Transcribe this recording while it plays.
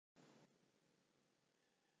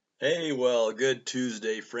Hey, well, good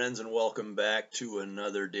Tuesday, friends, and welcome back to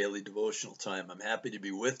another daily devotional time. I'm happy to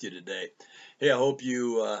be with you today. Hey, I hope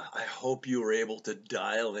you were able to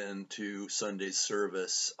dial into Sunday's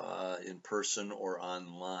service in person or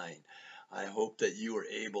online. I hope that you were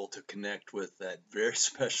able to connect with that very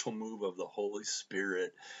special move of the Holy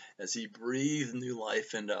Spirit as He breathed new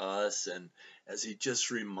life into us and as He just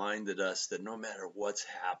reminded us that no matter what's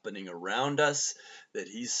happening around us, that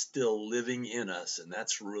He's still living in us, and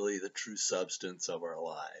that's really the true substance of our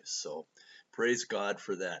lives. So praise God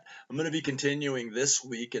for that. I'm going to be continuing this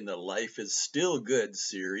week in the Life is Still Good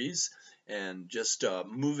series, and just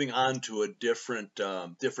moving on to a different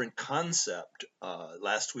concept.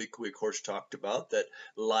 Last week we of course talked about that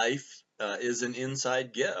life is an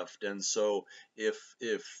inside gift, and so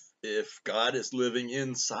if God is living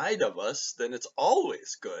inside of us, then it's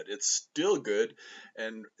always good. It's still good.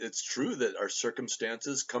 And it's true that our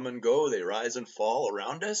circumstances come and go, they rise and fall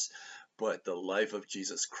around us, but the life of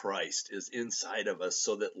Jesus Christ is inside of us,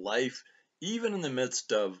 so that life, even in the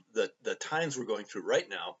midst of the times we're going through right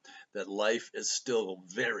now, that life is still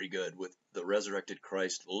very good with the resurrected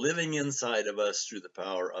Christ living inside of us through the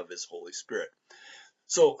power of His Holy Spirit.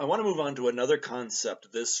 So I want to move on to another concept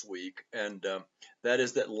this week, and that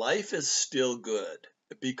is that life is still good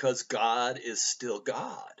because God is still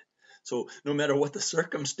God. So no matter what the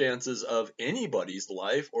circumstances of anybody's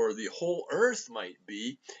life or the whole earth might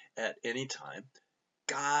be at any time,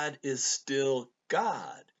 God is still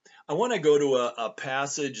God. I want to go to a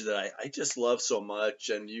passage that I just love so much,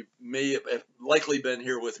 and you may have likely been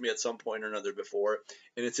here with me at some point or another before,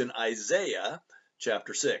 and it's in Isaiah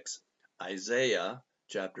chapter 6. Isaiah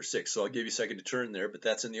chapter 6. So I'll give you a second to turn there, but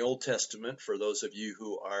that's in the Old Testament for those of you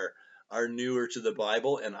who are newer to the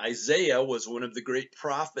Bible. And Isaiah was one of the great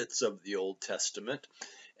prophets of the Old Testament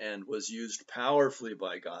and was used powerfully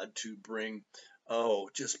by God to bring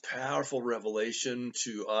just powerful revelation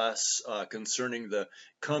to us concerning the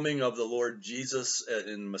coming of the Lord Jesus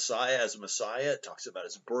in Messiah as Messiah. It talks about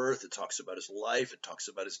His birth, it talks about His life, it talks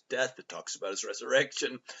about His death, it talks about His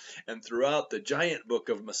resurrection. And throughout the giant book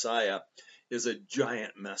of Messiah is a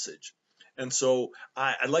giant message. And so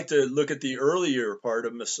I'd like to look at the earlier part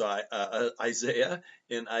of Isaiah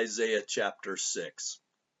in Isaiah chapter 6.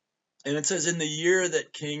 And it says, "In the year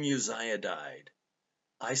that King Uzziah died,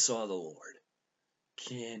 I saw the Lord."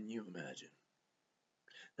 Can you imagine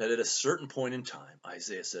that at a certain point in time,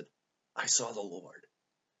 Isaiah said, "I saw the Lord."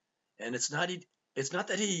 And it's not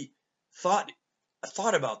that he thought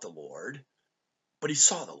about the Lord, but he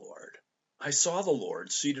saw the Lord. "I saw the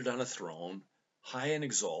Lord seated on a throne, high and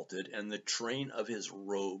exalted, and the train of His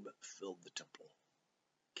robe filled the temple."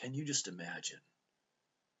 Can you just imagine?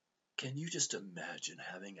 Can you just imagine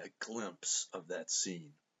having a glimpse of that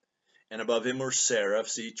scene? "And above Him were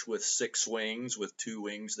seraphs, each with 6 wings. With 2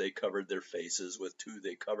 wings they covered their faces, with 2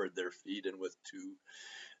 they covered their feet, and with 2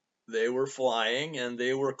 they were flying, and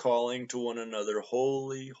they were calling to one another,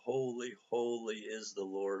 'Holy, holy, holy is the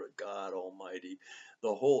Lord God Almighty.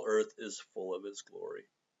 The whole earth is full of His glory.'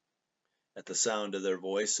 At the sound of their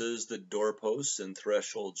voices, the doorposts and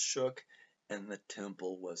thresholds shook, and the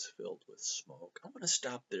temple was filled with smoke." I want to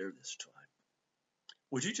stop there this time.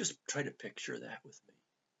 Would you just try to picture that with me?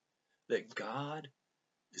 That God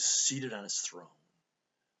is seated on His throne.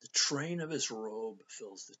 The train of His robe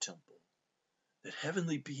fills the temple. That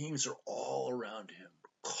heavenly beings are all around Him,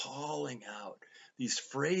 calling out these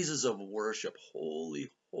phrases of worship.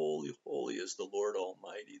 "Holy, holy, holy is the Lord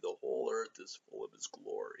Almighty. The whole earth is full of His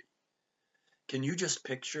glory." Can you just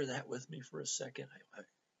picture that with me for a second? I'll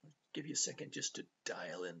give you a second just to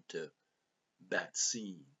dial into that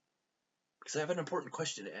scene, because I have an important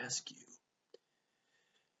question to ask you.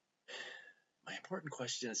 My important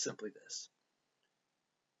question is simply this: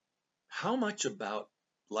 how much about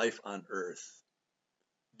life on earth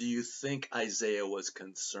do you think Isaiah was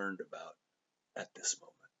concerned about at this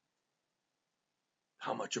moment?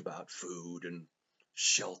 How much about food and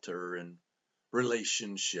shelter and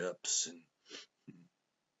relationships, and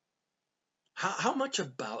how much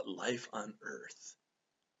about life on earth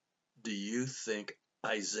do you think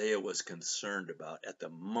Isaiah was concerned about at the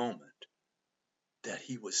moment that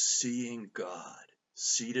he was seeing God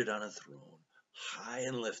seated on a throne, high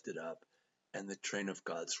and lifted up, and the train of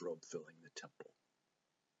God's robe filling the temple?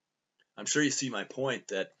 I'm sure you see my point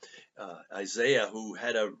that Isaiah, who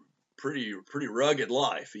had a pretty rugged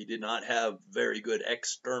life, he did not have very good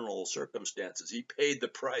external circumstances. He paid the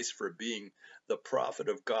price for being the prophet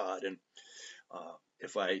of God. And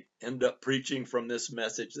if I end up preaching from this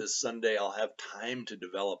message this Sunday, I'll have time to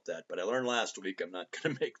develop that. But I learned last week I'm not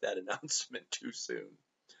going to make that announcement too soon.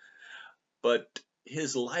 But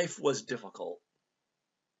his life was difficult.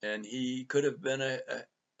 And he could have been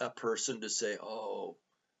a person to say, oh,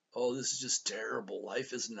 this is just terrible.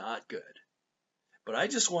 Life is not good. But I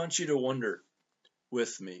just want you to wonder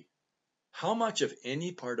with me, how much of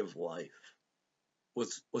any part of life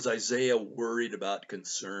was Isaiah worried about,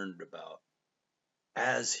 concerned about,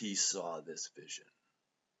 as he saw this vision?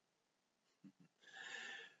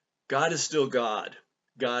 God is still God.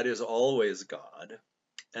 God is always God.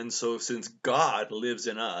 And so since God lives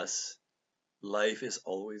in us, life is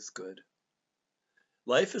always good.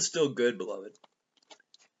 Life is still good, beloved,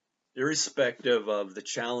 irrespective of the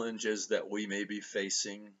challenges that we may be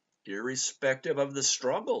facing, irrespective of the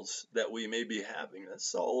struggles that we may be having.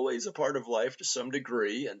 That's always a part of life to some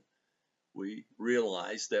degree, and we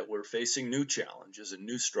realize that we're facing new challenges and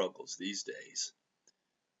new struggles these days.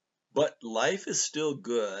 But life is still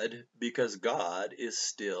good because God is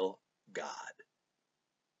still God.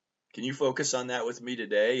 Can you focus on that with me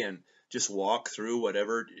today and just walk through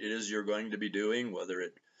whatever it is you're going to be doing, whether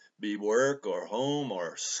it be work or home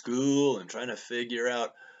or school, and trying to figure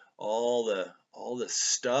out all the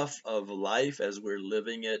stuff of life as we're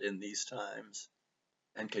living it in these times?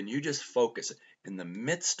 And can you just focus in the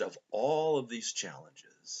midst of all of these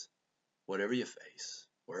challenges, whatever you face,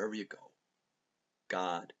 wherever you go,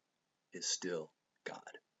 God is still God.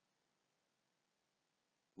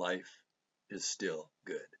 Life is still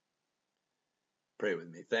good. Pray with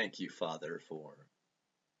me. Thank you, Father, for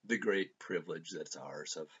the great privilege that's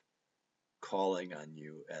ours of calling on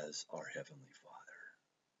you as our Heavenly Father.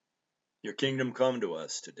 Your kingdom come to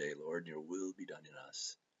us today, Lord, and your will be done in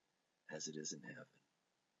us as it is in heaven.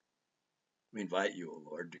 We invite you, O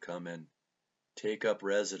Lord, to come and take up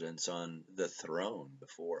residence on the throne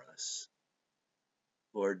before us.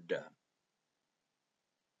 Lord,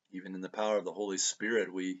 even in the power of the Holy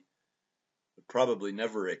Spirit, we would probably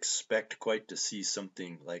never expect quite to see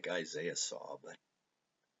something like Isaiah saw, but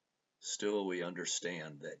still we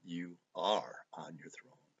understand that you are on your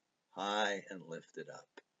throne, high and lifted up,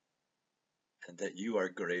 and that you are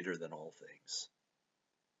greater than all things.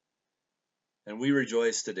 And we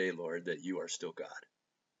rejoice today, Lord, that you are still God,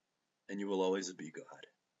 and you will always be God.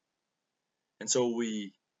 And so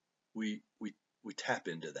we tap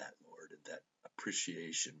into that, Lord, and that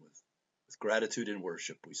appreciation with gratitude and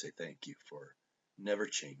worship. We say thank you for never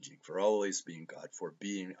changing, for always being God, for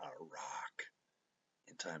being our rock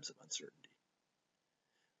in times of uncertainty.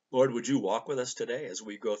 Lord, would you walk with us today as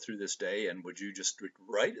we go through this day, and would you just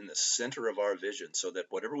right in the center of our vision, so that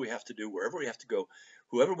whatever we have to do, wherever we have to go,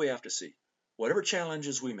 whoever we have to see, whatever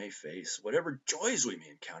challenges we may face, whatever joys we may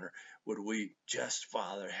encounter, would we just,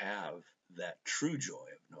 Father, have that true joy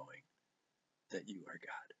of knowing that you are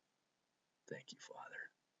God. Thank you, Father.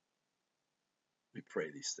 We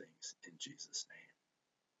pray these things in Jesus'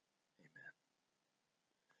 name. Amen.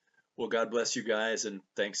 Well, God bless you guys, and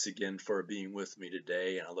thanks again for being with me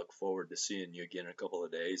today. And I look forward to seeing you again in a couple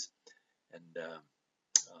of days. And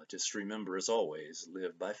just remember, as always,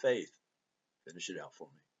 live by faith. Finish it out for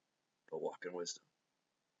me, but walk in wisdom.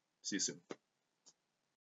 See you soon.